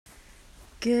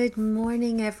Good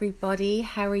morning, everybody.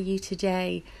 How are you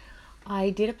today?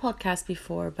 I did a podcast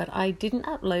before, but I didn't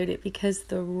upload it because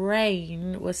the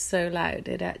rain was so loud.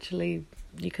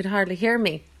 You could hardly hear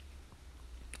me.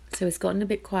 So it's gotten a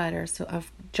bit quieter. So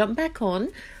I've jumped back on.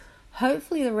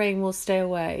 Hopefully the rain will stay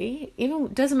away.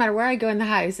 It doesn't matter where I go in the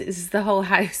house. The whole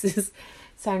house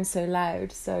sounds so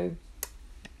loud. So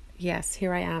yes,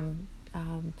 here I am,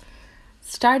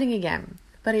 starting again.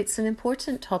 But it's an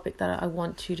important topic that I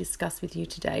want to discuss with you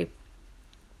today.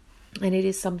 And it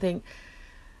is something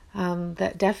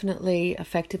that definitely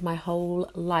affected my whole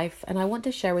life. And I want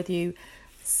to share with you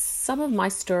some of my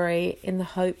story in the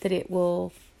hope that it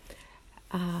will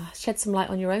shed some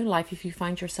light on your own life if you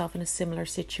find yourself in a similar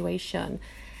situation.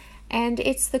 And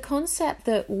it's the concept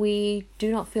that we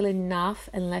do not feel enough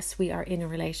unless we are in a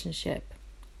relationship,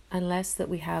 unless that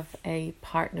we have a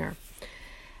partner.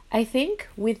 I think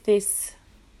with this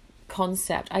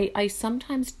concept, I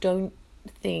sometimes don't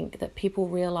think that people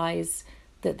realize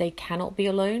that they cannot be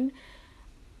alone.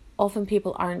 Often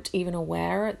people aren't even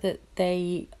aware that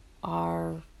they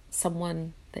are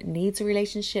someone that needs a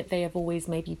relationship. They have always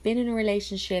maybe been in a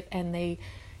relationship and they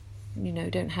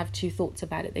don't have two thoughts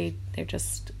about it. They're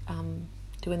just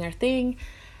doing their thing,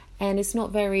 and it's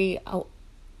not very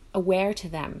aware to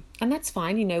them. And that's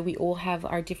fine. We all have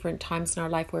our different times in our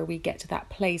life where we get to that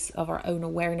place of our own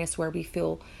awareness where we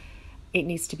feel it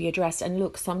needs to be addressed. And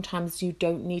look, sometimes you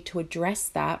don't need to address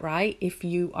that, right? If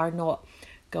you are not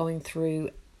going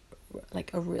through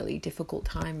like a really difficult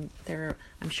time.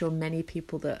 I'm sure many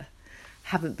people that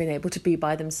haven't been able to be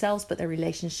by themselves, but their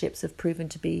relationships have proven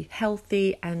to be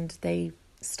healthy and they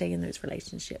stay in those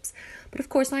relationships. But of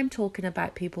course, I'm talking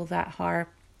about people that are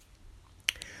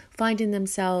finding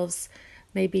themselves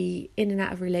maybe in and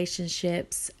out of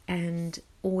relationships and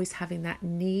always having that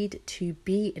need to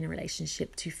be in a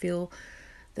relationship, to feel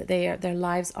that their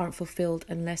lives aren't fulfilled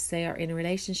unless they are in a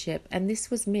relationship. And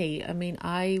this was me.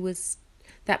 I was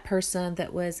that person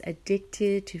that was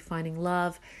addicted to finding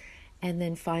love, and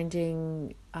then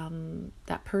finding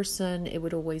that person. It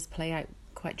would always play out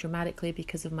quite dramatically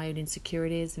because of my own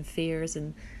insecurities and fears,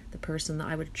 and the person that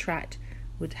I would attract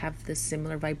would have this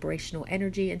similar vibrational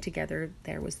energy, and together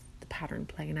there was the pattern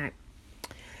playing out.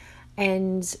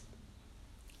 And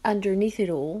underneath it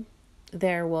all,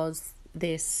 there was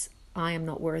this, I am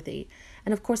not worthy.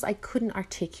 And of course, I couldn't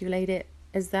articulate it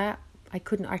as that. I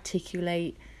couldn't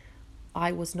articulate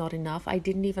I was not enough. I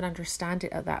didn't even understand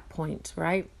it at that point,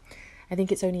 right? I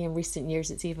think it's only in recent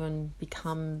years it's even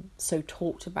become so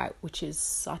talked about, which is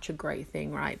such a great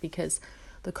thing, right? Because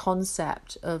the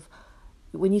concept of,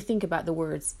 when you think about the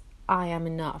words, I am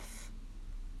enough,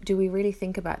 do we really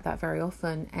think about that very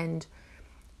often? And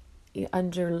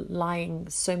underlying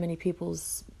so many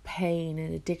people's pain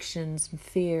and addictions and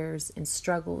fears and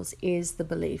struggles is the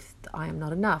belief that I am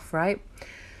not enough, right?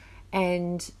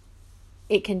 And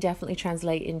it can definitely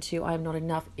translate into I am not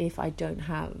enough if I don't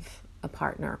have a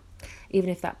partner. Even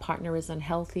if that partner is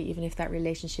unhealthy, even if that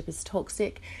relationship is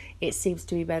toxic, it seems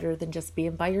to be better than just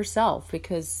being by yourself,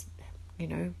 because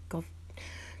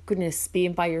goodness,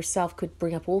 being by yourself could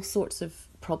bring up all sorts of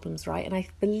problems, right? And I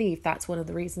believe that's one of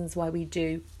the reasons why we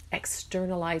do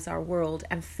externalize our world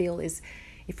and feel is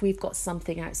if we've got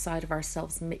something outside of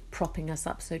ourselves propping us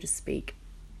up, so to speak,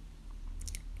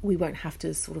 we won't have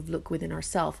to sort of look within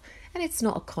ourselves. And it's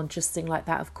not a conscious thing like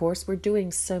that, of course. We're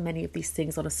doing so many of these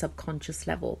things on a subconscious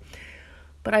level.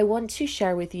 But I want to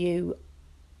share with you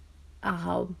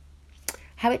how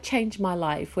it changed my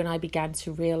life when I began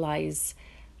to realize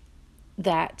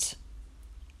that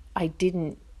I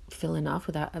didn't feel enough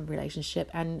without a relationship,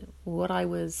 and what I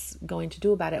was going to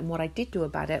do about it and what I did do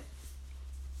about it,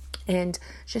 and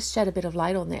just shed a bit of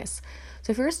light on this.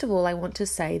 So first of all, I want to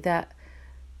say that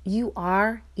you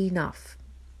are enough.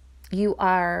 You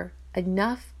are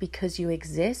enough because you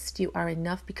exist. You are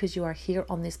enough because you are here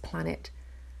on this planet.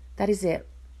 That is it.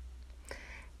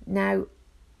 Now,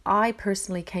 I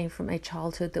personally came from a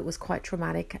childhood that was quite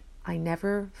traumatic. I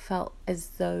never felt as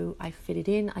though I fitted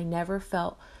in. I never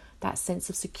felt that sense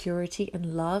of security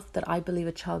and love that I believe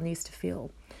a child needs to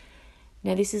feel.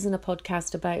 Now, this isn't a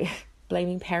podcast about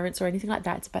blaming parents or anything like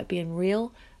that. It's about being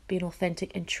real, being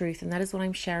authentic and truth. And that is what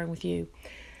I'm sharing with you.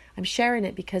 I'm sharing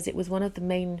it because it was one of the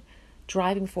main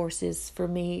driving forces for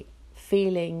me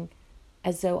feeling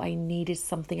as though I needed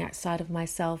something outside of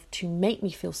myself to make me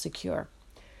feel secure.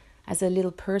 As a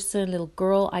little person, little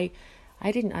girl, I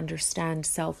didn't understand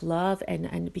self-love,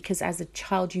 and because as a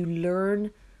child you learn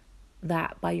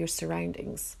that by your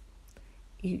surroundings.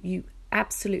 You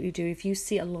absolutely do. If you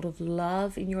see a lot of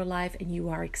love in your life and you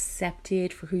are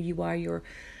accepted for who you are, you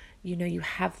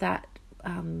have that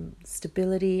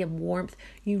stability and warmth.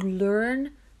 You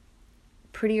learn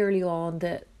pretty early on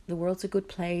that the world's a good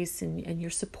place and you're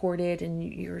supported and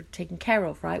you're taken care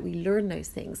of, right? We learn those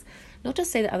things. Not to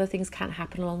say that other things can't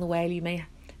happen along the way. You may,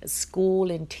 at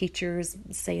school and teachers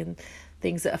saying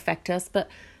things that affect us, but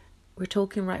we're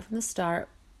talking right from the start.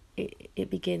 It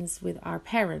begins with our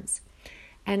parents.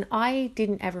 And I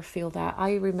didn't ever feel that.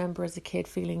 I remember as a kid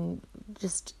feeling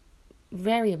just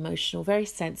very emotional, very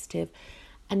sensitive,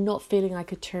 and not feeling I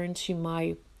could turn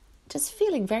to just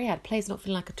feeling very out of place, not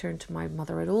feeling I could turn to my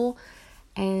mother at all.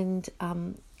 And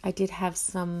I did have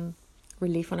some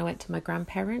relief when I went to my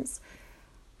grandparents,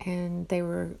 and they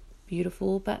were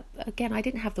beautiful. But again, I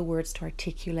didn't have the words to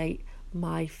articulate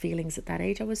my feelings at that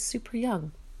age. I was super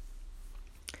young.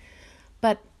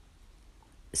 But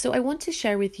so I want to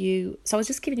share with you, so I was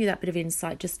just giving you that bit of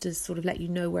insight just to sort of let you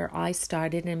know where I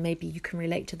started, and maybe you can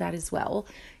relate to that as well.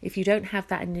 If you don't have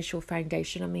that initial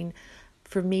foundation, I mean,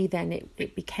 for me then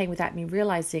it became without me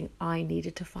realizing I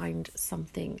needed to find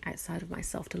something outside of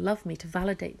myself to love me, to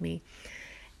validate me.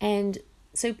 And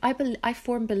so I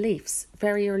formed beliefs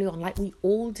very early on, like we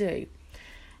all do.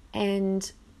 And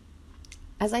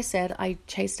as I said, I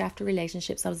chased after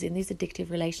relationships. I was in these addictive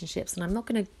relationships, and I'm not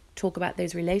going to talk about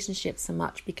those relationships so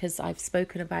much because I've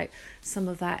spoken about some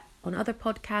of that on other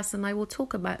podcasts, and I will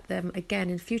talk about them again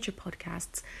in future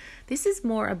podcasts. This is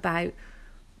more about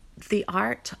the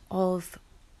art of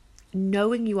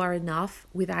knowing you are enough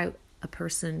without a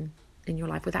person in your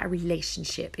life, without a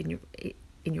relationship in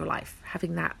your life,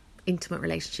 having that intimate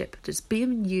relationship. Just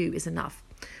being you is enough.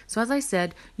 So as I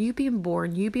said, you being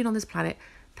born, you being on this planet,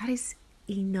 that is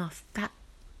enough. That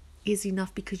is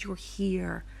enough because you're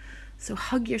here. So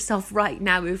hug yourself right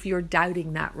now if you're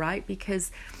doubting that, right?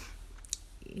 Because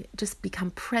just become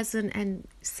present and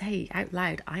say out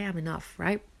loud, I am enough,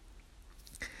 right?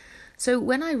 So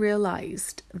when I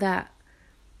realized that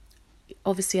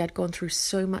obviously I'd gone through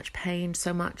so much pain,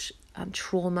 so much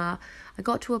trauma, I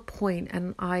got to a point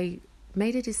and I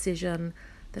made a decision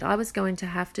that I was going to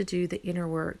have to do the inner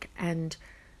work and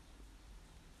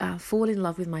fall in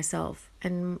love with myself.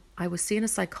 And I was seeing a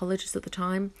psychologist at the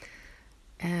time,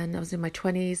 and I was in my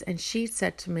 20s, and she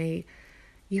said to me,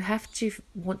 you have to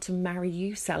want to marry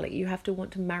you, Sally. You have to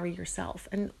want to marry yourself.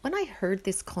 And when I heard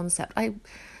this concept,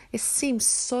 it seemed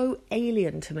so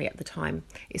alien to me at the time.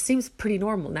 It seems pretty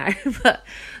normal now, but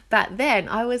back then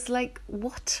I was like,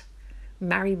 what?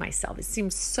 Marry myself? It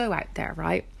seems so out there,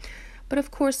 right? But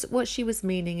of course, what she was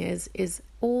meaning is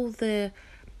all the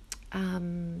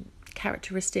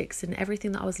characteristics and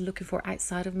everything that I was looking for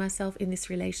outside of myself in this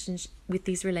relationship, with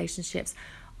these relationships,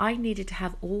 I needed to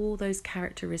have all those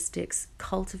characteristics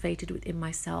cultivated within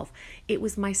myself. It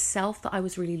was myself that I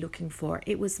was really looking for.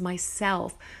 It was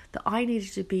myself that I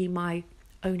needed to be my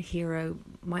own hero,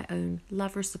 my own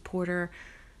lover, supporter,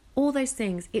 all those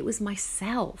things. It was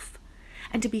myself.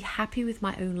 And to be happy with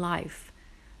my own life,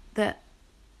 that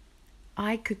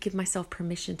I could give myself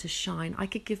permission to shine. I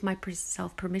could give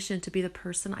myself permission to be the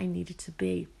person I needed to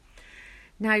be.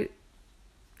 Now,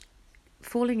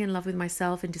 falling in love with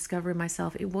myself and discovering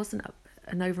myself, it wasn't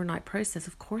an overnight process.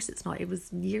 Of course it's not. It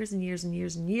was years and years and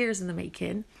years and years in the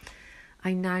making.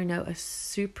 I now know a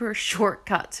super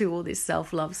shortcut to all this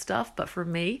self-love stuff. But for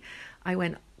me, I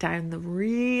went down the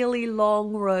really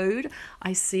long road.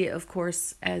 I see it, of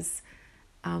course, as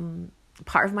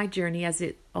part of my journey, as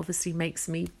it obviously makes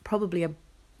me probably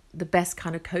the best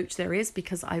kind of coach there is,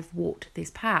 because I've walked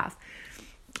this path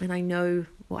and I know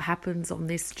what happens on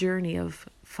this journey of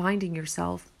finding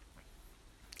yourself.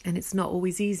 And it's not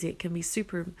always easy. It can be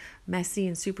super messy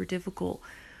and super difficult.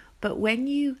 But when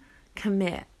you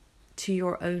commit to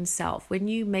your own self, when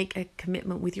you make a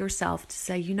commitment with yourself to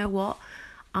say, you know what,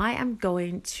 I am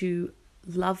going to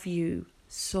love you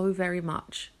so very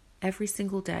much every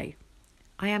single day.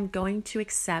 I am going to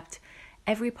accept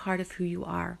every part of who you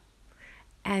are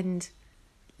and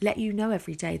let you know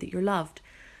every day that you're loved.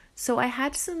 So I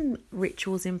had some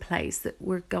rituals in place that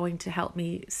were going to help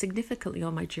me significantly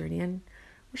on my journey, and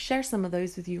we'll share some of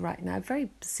those with you right now. Very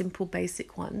simple,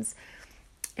 basic ones.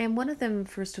 And one of them,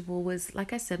 first of all, was,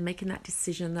 like I said, making that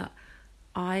decision that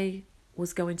I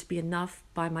was going to be enough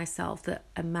by myself, that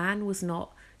a man was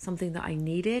not something that I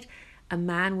needed. A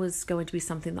man was going to be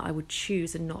something that I would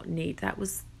choose and not need. That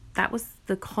was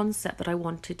the concept that I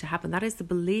wanted to happen. That is the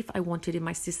belief I wanted in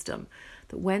my system,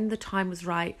 that when the time was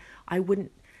right, I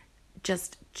wouldn't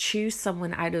just choose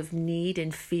someone out of need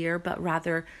and fear, but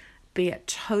rather be a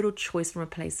total choice from a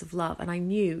place of love. And I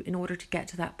knew in order to get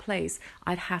to that place,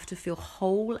 I'd have to feel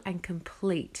whole and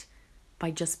complete by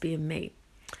just being me.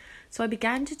 So I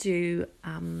began to do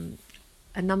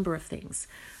a number of things.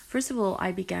 First of all,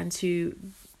 I began to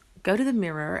go to the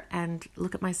mirror and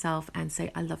look at myself and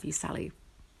say, I love you, Sally.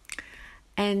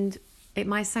 And it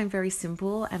might sound very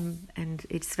simple and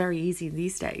it's very easy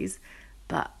these days,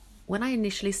 but when I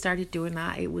initially started doing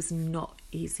that, it was not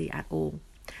easy at all.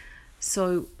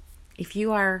 So if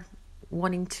you are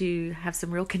wanting to have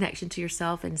some real connection to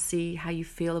yourself and see how you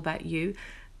feel about you,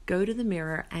 go to the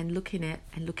mirror and look in it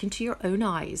and look into your own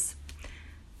eyes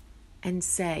and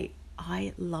say,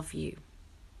 I love you.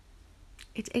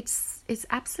 It's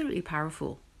absolutely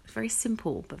powerful. It's very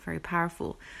simple, but very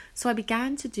powerful. So I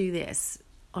began to do this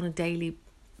on a daily,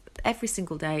 every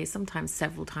single day, sometimes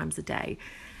several times a day.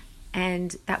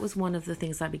 And that was one of the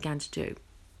things I began to do.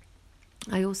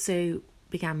 I also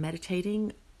began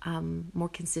meditating more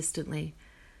consistently.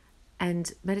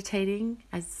 And meditating,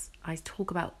 as I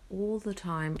talk about all the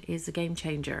time, is a game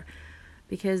changer.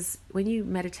 Because when you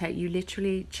meditate, you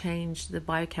literally change the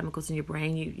biochemicals in your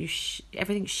brain.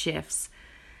 Everything shifts.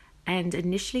 And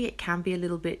initially it can be a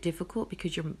little bit difficult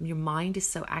because your mind is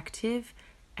so active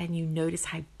and you notice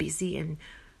how busy and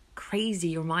crazy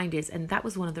your mind is. And that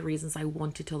was one of the reasons I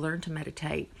wanted to learn to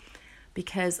meditate,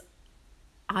 because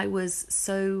I was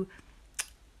so,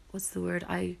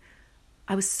 I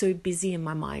was so busy in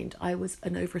my mind. I was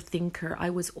an overthinker. I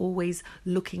was always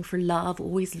looking for love,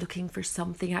 always looking for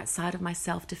something outside of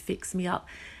myself to fix me up.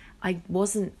 I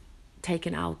wasn't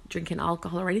drinking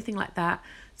alcohol or anything like that.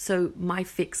 So my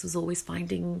fix was always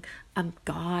finding a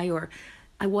guy, or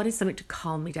I wanted something to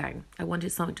calm me down. I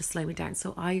wanted something to slow me down.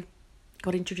 So I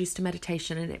got introduced to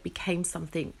meditation and it became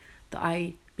something that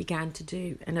I began to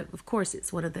do. And of course,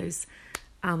 it's one of those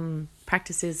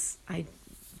practices I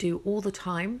do all the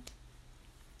time.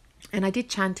 And I did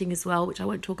chanting as well, which I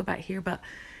won't talk about here, but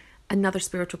another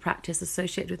spiritual practice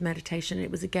associated with meditation. It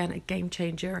was, again, a game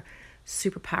changer,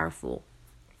 super powerful.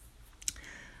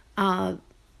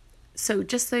 So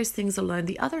just those things alone.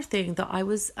 The other thing that I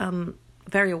was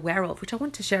very aware of, which I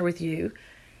want to share with you,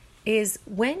 is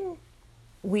when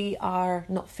we are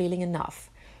not feeling enough,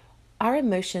 our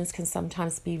emotions can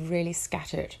sometimes be really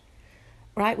scattered,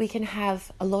 right? We can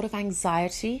have a lot of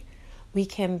anxiety. We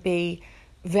can be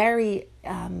very,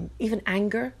 even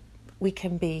anger. We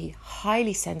can be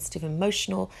highly sensitive,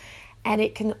 emotional, and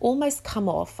it can almost come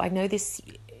off. I know this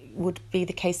would be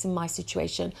the case in my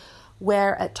situation,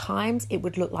 where at times it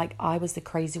would look like I was the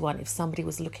crazy one if somebody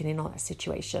was looking in on that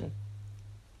situation.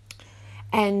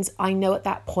 And I know at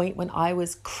that point when I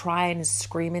was crying and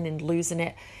screaming and losing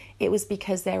it, it was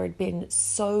because there had been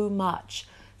so much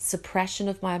suppression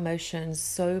of my emotions,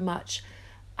 so much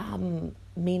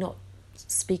me not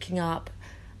speaking up,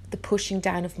 the pushing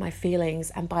down of my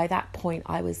feelings. And by that point,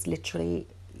 I was literally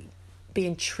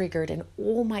being triggered and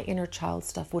all my inner child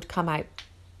stuff would come out.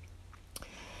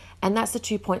 And that's the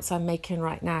 2 points I'm making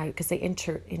right now, because they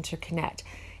interconnect.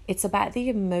 It's about the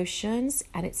emotions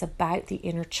and it's about the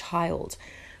inner child,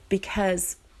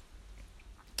 because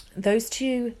those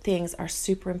two things are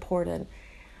super important.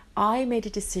 I made a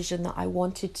decision that I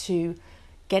wanted to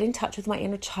get in touch with my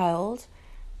inner child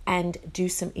and do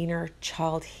some inner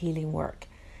child healing work.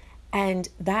 And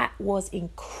that was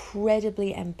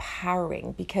incredibly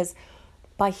empowering, because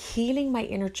by healing my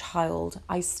inner child,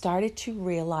 I started to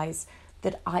realize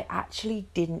that I actually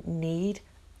didn't need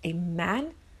a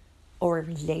man or a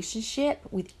relationship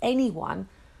with anyone,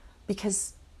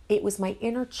 because it was my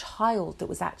inner child that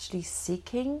was actually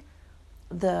seeking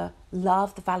the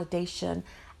love, the validation,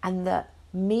 and that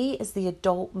me as the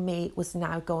adult me was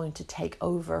now going to take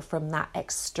over from that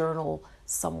external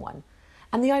someone.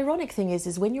 And the ironic thing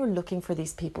is when you're looking for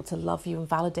these people to love you and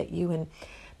validate you, and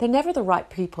they're never the right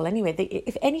people anyway.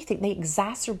 If anything, they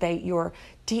exacerbate your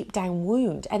deep down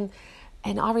wound. And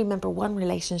I remember one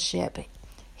relationship,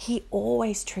 he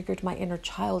always triggered my inner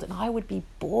child, and I would be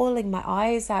bawling my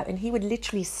eyes out, and he would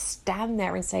literally stand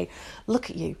there and say, look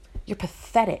at you, you're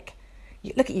pathetic.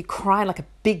 Look at you crying like a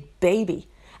big baby.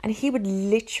 And he would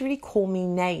literally call me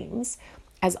names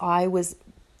as I was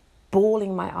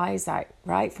bawling my eyes out,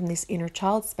 right, from this inner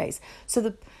child space.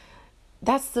 So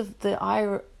that's the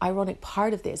ironic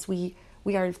part of this. We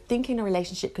are thinking a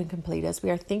relationship can complete us. We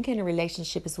are thinking a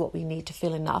relationship is what we need to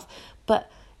feel enough.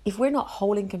 But if we're not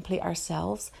whole and complete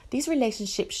ourselves, these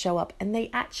relationships show up and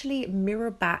they actually mirror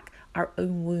back our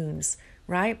own wounds,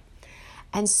 right?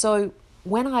 And so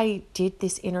when I did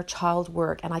this inner child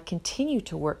work, and I continue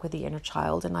to work with the inner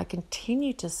child, and I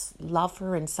continue to love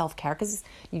her and self-care, because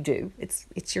you do,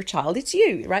 it's your child, it's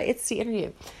you, right? It's the inner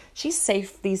you. She's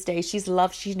safe these days. She's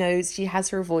loved. She knows she has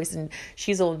her voice and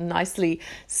she's all nicely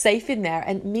safe in there.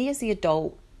 And me as the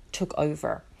adult took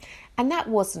over. And that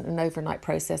wasn't an overnight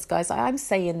process, guys. I'm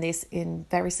saying this in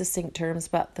very succinct terms,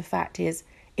 but the fact is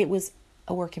it was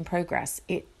a work in progress.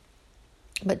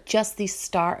 But just the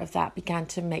start of that began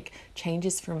to make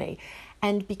changes for me.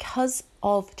 And because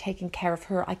of taking care of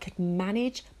her, I could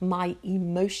manage my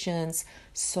emotions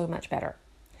so much better.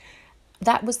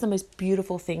 That was the most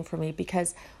beautiful thing for me,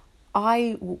 because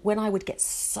when I would get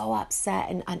so upset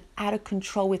and out of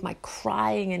control with my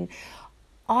crying, and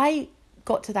I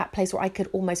got to that place where I could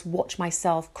almost watch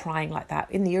myself crying like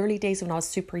that. In the early days when I was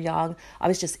super young, I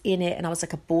was just in it and I was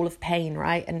like a ball of pain,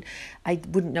 right? And I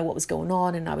wouldn't know what was going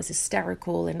on and I was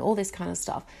hysterical and all this kind of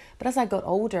stuff. But as I got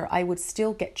older, I would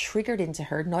still get triggered into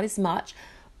her, not as much,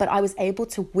 but I was able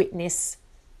to witness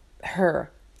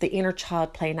her, the inner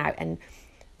child playing out. And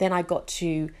then I got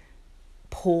to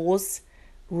pause,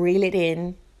 reel it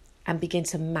in, and begin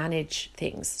to manage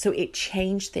things. So it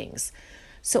changed things.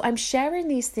 So I'm sharing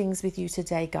these things with you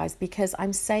today, guys, because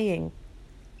I'm saying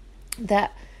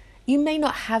that you may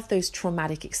not have those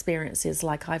traumatic experiences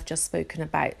like I've just spoken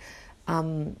about.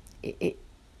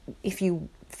 If you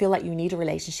feel like you need a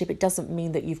relationship, it doesn't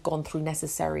mean that you've gone through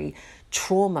necessary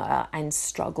trauma and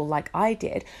struggle like I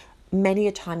did. Many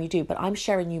a time you do, but I'm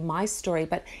sharing you my story.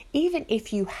 But even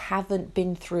if you haven't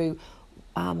been through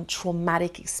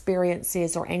traumatic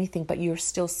experiences or anything, but you're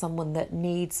still someone that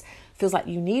feels like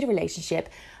you need a relationship,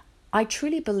 I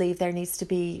truly believe there needs to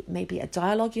be maybe a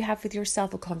dialogue you have with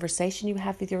yourself, a conversation you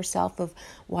have with yourself of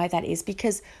why that is.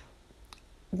 Because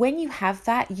when you have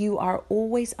that, you are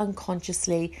always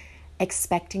unconsciously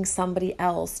expecting somebody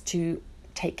else to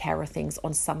take care of things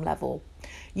on some level.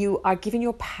 You are giving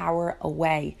your power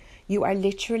away. You are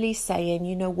literally saying,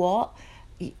 you know what?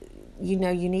 You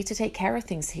need to take care of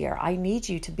things here. I need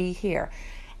you to be here.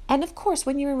 And of course,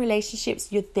 when you're in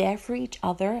relationships, you're there for each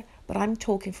other, but I'm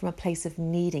talking from a place of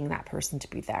needing that person to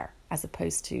be there, as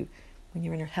opposed to when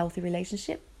you're in a healthy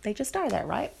relationship, they just are there,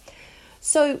 right?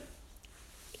 So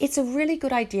it's a really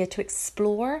good idea to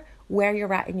explore where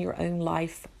you're at in your own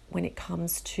life when it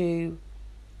comes to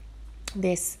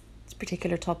this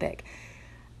particular topic.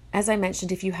 As I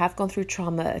mentioned, if you have gone through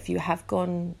trauma, if you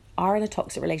are in a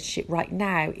toxic relationship right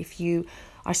now, if you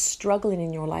are struggling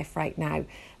in your life right now,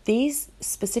 these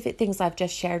specific things I've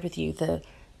just shared with you, the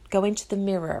go into the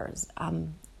mirrors,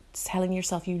 telling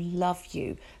yourself you love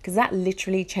you, because that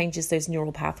literally changes those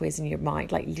neural pathways in your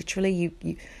mind. Like literally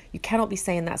you cannot be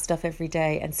saying that stuff every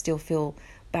day and still feel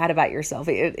bad about yourself.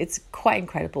 It's quite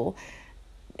incredible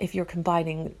if you're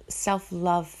combining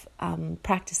self-love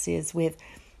practices with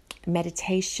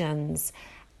meditations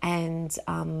and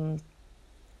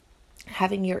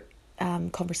having your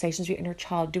conversations with your inner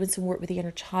child, doing some work with the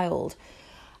inner child,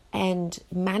 and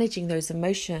managing those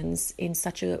emotions in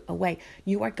such a way,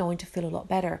 you are going to feel a lot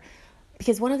better.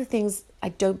 Because one of the things I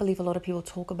don't believe a lot of people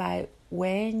talk about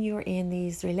when you're in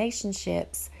these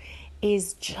relationships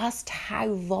is just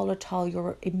how volatile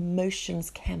your emotions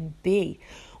can be.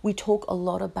 We talk a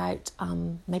lot about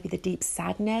maybe the deep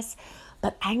sadness,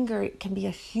 but anger can be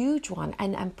a huge one.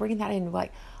 And bringing that in,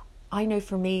 like, I know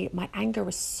for me, my anger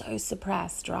was so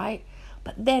suppressed, right?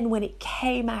 But then when it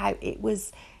came out, it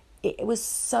was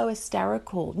so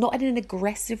hysterical, not in an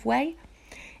aggressive way.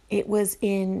 It was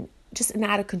in just an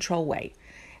out of control way.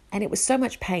 And it was so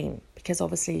much pain, because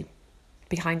obviously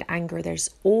behind anger, there's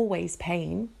always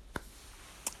pain.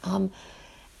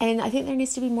 And I think there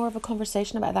needs to be more of a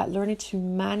conversation about that, learning to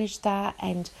manage that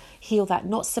and heal that,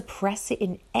 not suppress it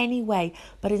in any way,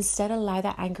 but instead allow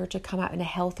that anger to come out in a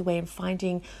healthy way and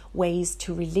finding ways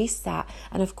to release that.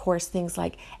 And of course, things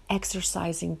like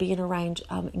exercising, being around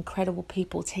incredible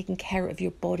people, taking care of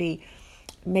your body,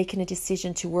 making a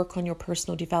decision to work on your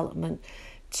personal development,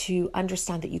 to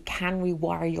understand that you can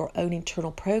rewire your own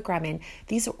internal programming.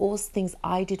 These are all things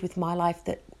I did with my life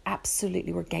that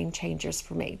absolutely were game changers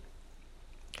for me.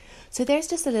 So there's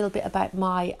just a little bit about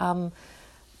my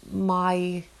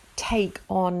take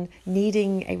on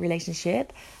needing a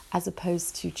relationship as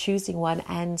opposed to choosing one,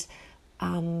 and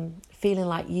feeling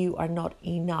like you are not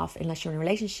enough unless you're in a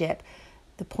relationship.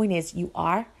 The point is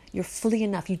you're fully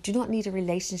enough. You do not need a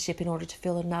relationship in order to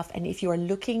feel enough. And if you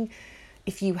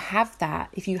have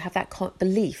that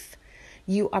belief,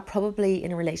 you are probably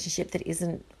in a relationship that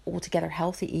isn't altogether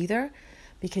healthy either,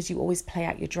 because you always play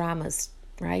out your dramas,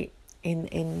 right?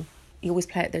 You always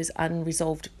play out those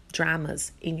unresolved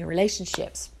dramas in your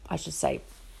relationships, I should say,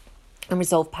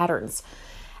 unresolved patterns.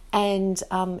 And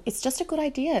it's just a good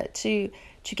idea to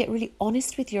get really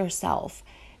honest with yourself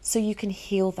so you can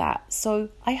heal that. So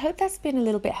I hope that's been a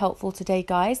little bit helpful today,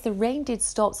 guys. The rain did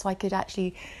stop, so I could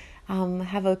actually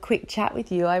have a quick chat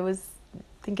with you. I was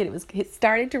thinking it's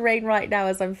starting to rain right now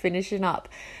as I'm finishing up.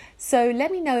 So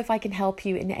let me know if I can help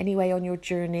you in any way on your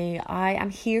journey. I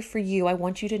am here for you. I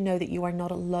want you to know that you are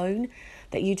not alone,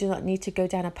 that you do not need to go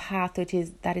down a path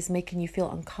that is making you feel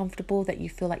uncomfortable, that you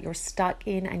feel like you're stuck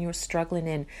in and you're struggling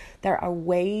in. There are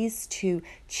ways to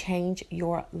change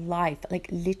your life, like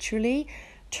literally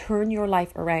turn your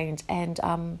life around. And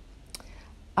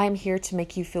I'm here to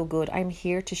make you feel good. I'm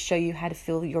here to show you how to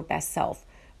feel your best self,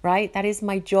 right? That is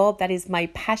my job. That is my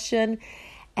passion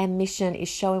and mission, is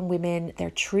showing women their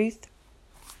truth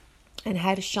and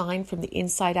how to shine from the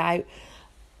inside out.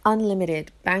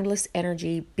 Unlimited, boundless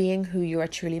energy, being who you are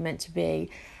truly meant to be,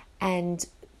 and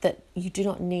that you do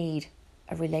not need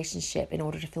a relationship in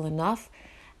order to feel enough.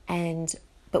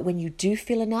 But when you do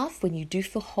feel enough, when you do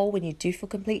feel whole, when you do feel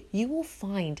complete, you will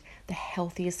find the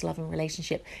healthiest loving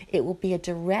relationship. It will be a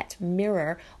direct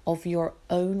mirror of your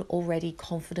own already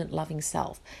confident, loving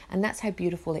self. And that's how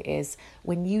beautiful it is.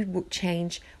 When you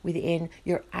change within,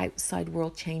 your outside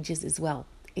world changes as well.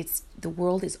 The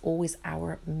world is always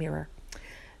our mirror.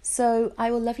 So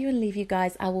I will love you and leave you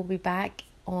guys. I will be back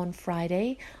on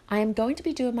Friday. I am going to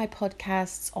be doing my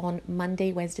podcasts on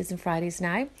Monday, Wednesdays and Fridays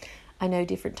now. I know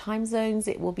different time zones,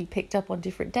 it will be picked up on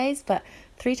different days, but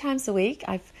 3 times a week.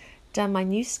 I've done my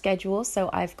new schedule,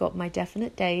 so I've got my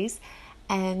definite days.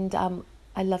 And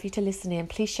I love you to listen in.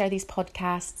 Please share these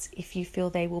podcasts if you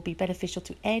feel they will be beneficial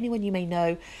to anyone you may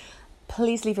know.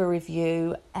 Please leave a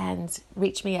review and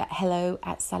reach me at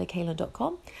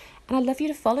hello@sallycalen.com. And I'd love you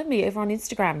to follow me over on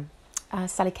Instagram,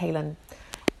 Sally Calen.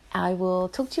 I will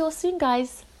talk to you all soon,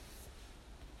 guys.